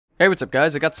Hey, what's up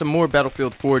guys? I got some more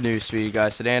Battlefield 4 news for you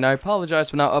guys today, and I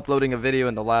apologize for not uploading a video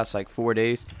in the last like 4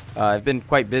 days. I've been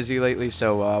quite busy lately,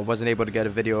 so wasn't able to get a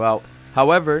video out.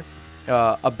 However,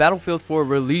 a Battlefield 4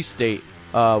 release date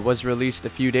was released a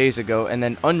few days ago and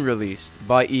then unreleased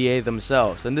by EA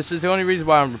themselves. And this is the only reason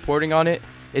why I'm reporting on it,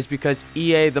 is because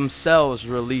EA themselves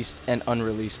released and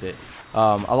unreleased it.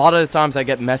 A lot of the times I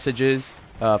get messages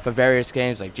for various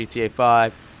games like GTA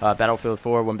 5, Battlefield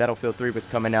 4, when Battlefield 3 was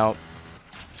coming out.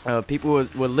 People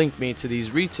would link me to these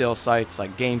retail sites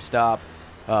like GameStop,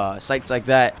 sites like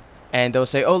that, and they'll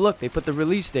say, oh look, they put the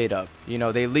release date up, you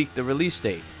know, they leaked the release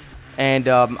date. And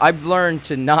I've learned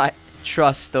to not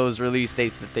trust those release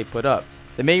dates that they put up.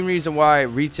 The main reason why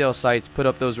retail sites put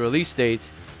up those release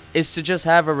dates is to just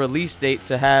have a release date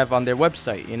to have on their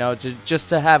website, you know, just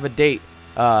to have a date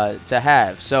to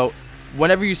have. So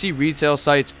whenever you see retail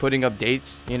sites putting up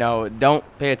dates, you know, don't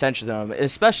pay attention to them,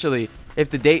 especially if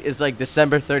the date is like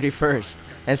December 31st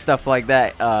and stuff like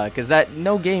that, because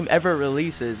no game ever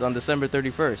releases on December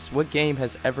 31st. What game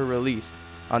has ever released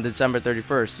on December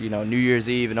 31st? You know, New Year's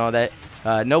Eve and all that.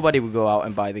 Nobody would go out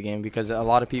and buy the game because a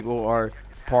lot of people are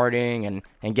partying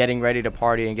and getting ready to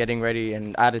party and getting ready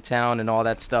and out of town and all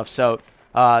that stuff. So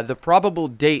the probable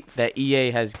date that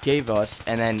EA has gave us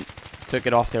and then took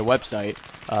it off their website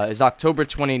is October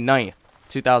 29th,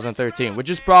 2013, which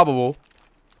is probable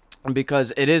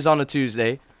because it is on a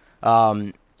Tuesday.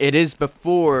 It is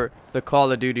before the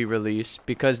Call of Duty release,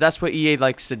 because that's what EA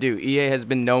likes to do. EA has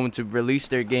been known to release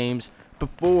their games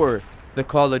before the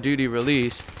Call of Duty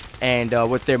release, and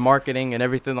with their marketing and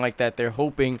everything like that, they're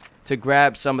hoping to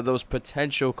grab some of those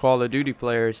potential Call of Duty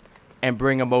players and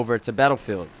bring them over to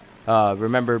Battlefield.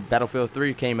 Remember, Battlefield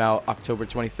 3 came out October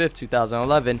 25th,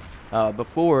 2011,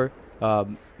 before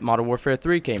Modern Warfare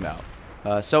 3 came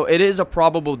out. So it is a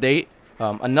probable date.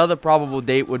 Another probable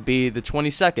date would be the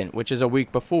 22nd, which is a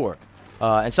week before.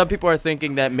 And some people are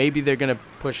thinking that maybe they're going to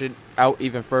push it out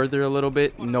even further a little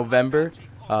bit, November.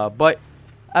 But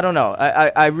I don't know.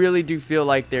 I really do feel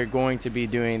like they're going to be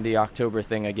doing the October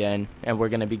thing again, and we're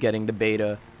going to be getting the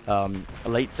beta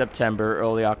late September,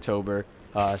 early October.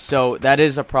 So that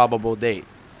is a probable date.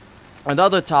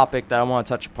 Another topic that I want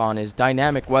to touch upon is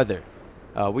dynamic weather.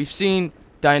 We've seen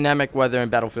dynamic weather in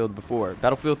Battlefield before.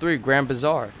 Battlefield 3 Grand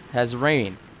Bazaar has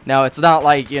rain. Now it's not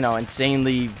like, you know,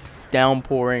 insanely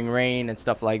downpouring rain and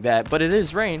stuff like that, but it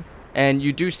is rain, and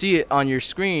you do see it on your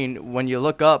screen when you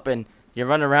look up and you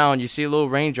run around. You see little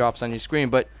raindrops on your screen.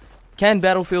 But can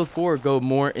Battlefield 4 go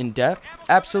more in depth?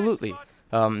 Absolutely.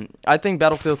 I think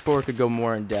Battlefield 4 could go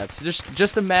more in depth.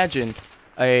 Just imagine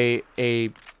a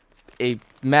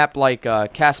map like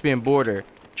Caspian Border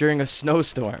during a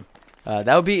snowstorm.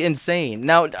 That would be insane.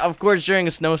 Now, of course, during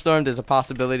a snowstorm, there's a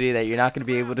possibility that you're not going to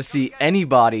be able to see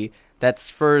anybody that's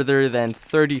further than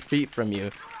 30 feet from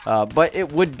you. But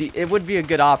it would be a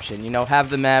good option, you know, have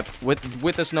the map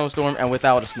with a snowstorm and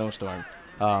without a snowstorm.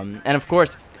 And of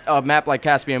course, a map like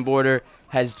Caspian Border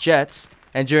has jets,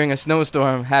 and during a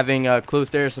snowstorm, having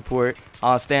close air support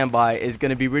on standby is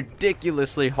going to be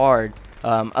ridiculously hard,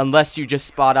 unless you just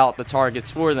spot out the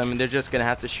targets for them, and they're just going to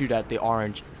have to shoot at the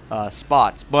orange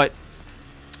spots. But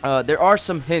there are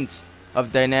some hints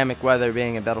of dynamic weather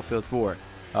being in Battlefield 4.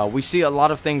 We see a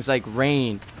lot of things like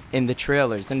rain in the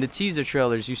trailers. In the teaser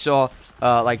trailers, you saw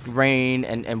like rain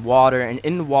and water, and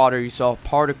in the water you saw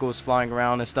particles flying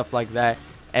around and stuff like that.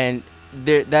 And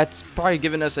that's probably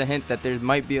giving us a hint that there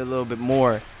might be a little bit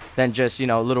more than just, you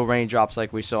know, little raindrops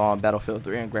like we saw on Battlefield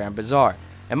 3 and Grand Bazaar.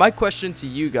 And my question to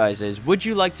you guys is, would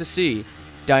you like to see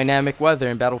dynamic weather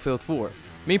in Battlefield 4?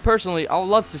 Me personally, I would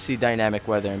love to see dynamic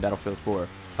weather in Battlefield 4.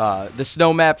 The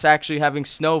snow maps actually having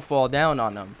snow fall down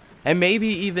on them. And maybe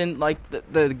even like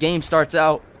the game starts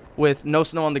out with no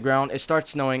snow on the ground, it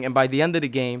starts snowing, and by the end of the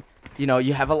game, you know,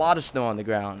 you have a lot of snow on the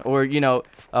ground. Or, you know,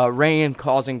 rain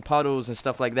causing puddles and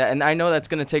stuff like that. And I know that's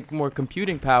going to take more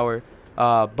computing power,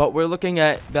 but we're looking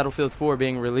at Battlefield 4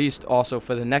 being released also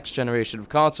for the next generation of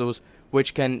consoles,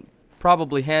 which can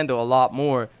probably handle a lot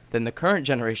more than the current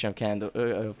generation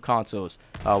of consoles.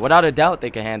 Without a doubt, they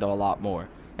can handle a lot more.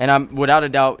 And without a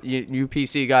doubt, you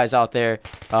PC guys out there,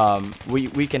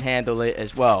 we can handle it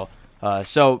as well.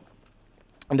 So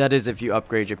that is if you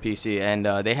upgrade your PC. And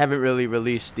they haven't really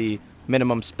released the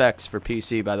minimum specs for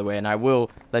PC, by the way. And I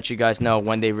will let you guys know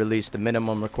when they release the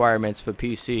minimum requirements for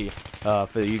PC,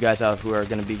 for you guys out who are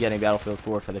going to be getting Battlefield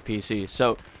 4 for the PC.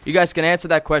 So you guys can answer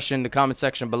that question in the comment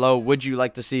section below. Would you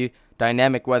like to see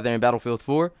dynamic weather in Battlefield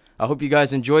 4? I hope you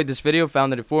guys enjoyed this video,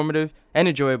 found it informative and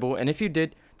enjoyable. And if you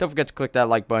did, don't forget to click that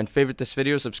like button, favorite this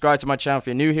video, subscribe to my channel if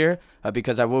you're new here,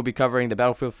 because I will be covering the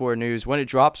Battlefield 4 news when it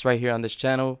drops right here on this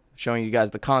channel, showing you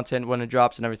guys the content when it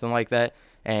drops and everything like that.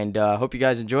 And hope you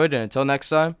guys enjoyed, and until next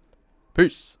time,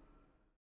 peace.